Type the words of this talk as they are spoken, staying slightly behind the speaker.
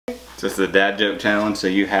So it's the dad joke challenge, so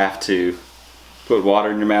you have to put water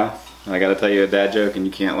in your mouth. And I gotta tell you a dad joke and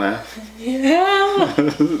you can't laugh. Yeah.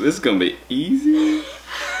 This is gonna be easy.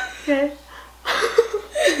 Okay.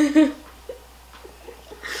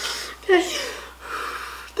 Okay.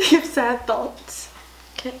 Think of sad thoughts.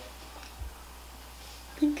 Okay.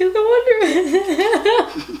 Think of the Wonder Man.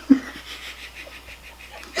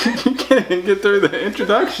 You can't even get through the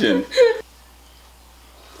introduction.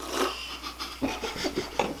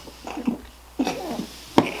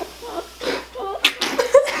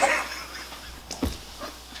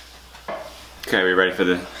 Okay, we ready for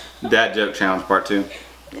the dad joke challenge part 2?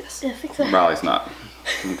 Yes. Yeah, I think so. Raleigh's not.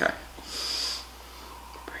 Okay.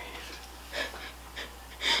 Breathe.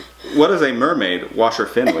 What does a mermaid wash her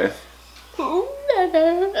fin with? Oh,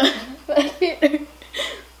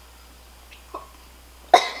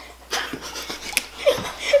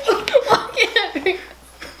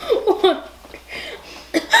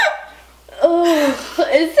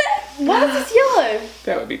 is that? Why is this yellow?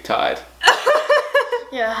 That would be Tide.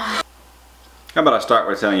 Yeah. How about I start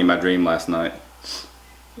with telling you my dream last night?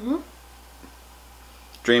 Mm-hmm.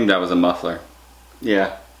 Dreamed I was a muffler.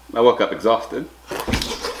 Yeah, I woke up exhausted.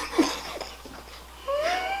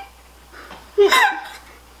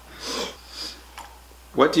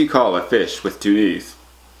 What do you call a fish with 2 knees?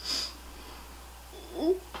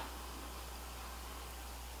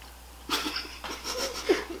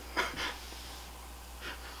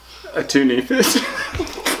 A 2-knee fish.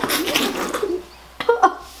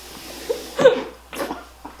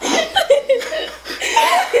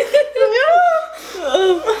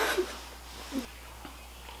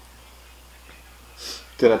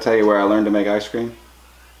 Did I tell you where I learned to make ice cream?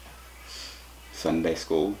 Sunday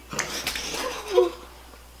school.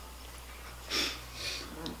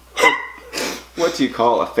 What do you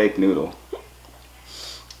call a fake noodle?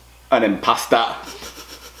 An impasta.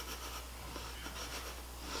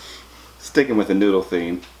 Sticking with the noodle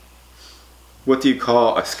theme. What do you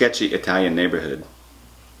call a sketchy Italian neighborhood?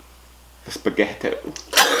 A spaghetto.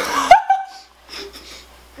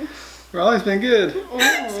 Raleigh's been good.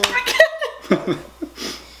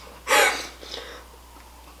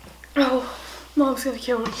 Oh, Mom's gonna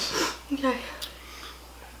kill me. Okay.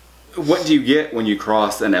 What do you get when you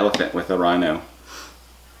cross an elephant with a rhino?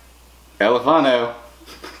 Elephano.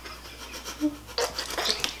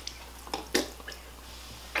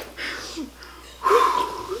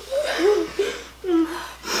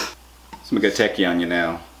 So I'm gonna go techie on you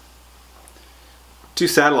now. 2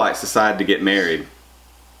 satellites decided to get married.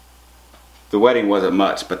 The wedding wasn't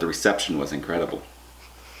much, but the reception was incredible.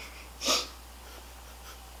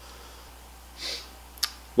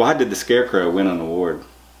 Why did the Scarecrow win an award?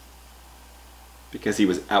 Because he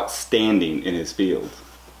was outstanding in his field.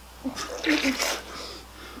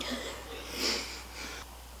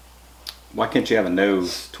 Why can't you have a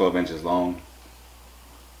nose 12 inches long?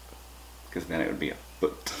 Because then it would be a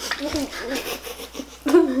foot.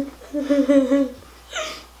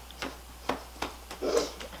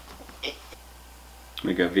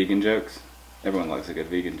 We go vegan jokes. Everyone likes a good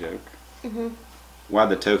vegan joke. Why'd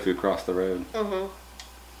the tofu cross the road?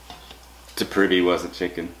 To prove he wasn't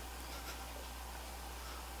chicken.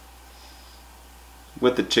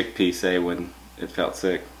 What'd the chickpea say when it felt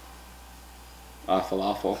sick? Awful,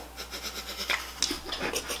 awful.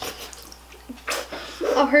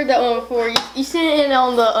 I've heard that one before. You seen it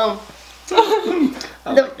on the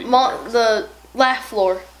the laugh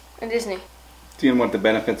floor in Disney. Do you know what the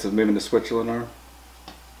benefits of moving to Switzerland are?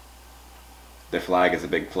 Their flag is a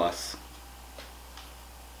big plus.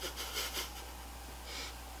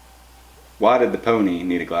 Why did the pony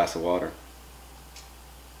need a glass of water?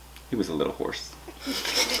 He was a little horse.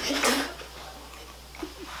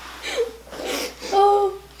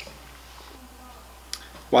 Oh.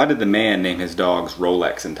 Why did the man name his dogs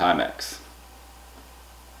Rolex and Timex?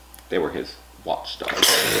 They were his watchdogs.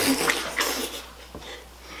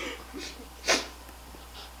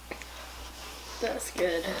 That's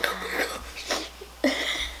good.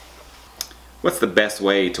 What's the best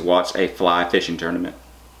way to watch a fly fishing tournament?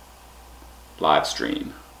 Live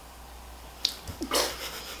stream.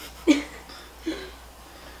 And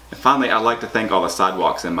finally, I'd like to thank all the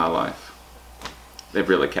sidewalks in my life. They've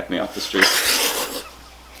really kept me off the street.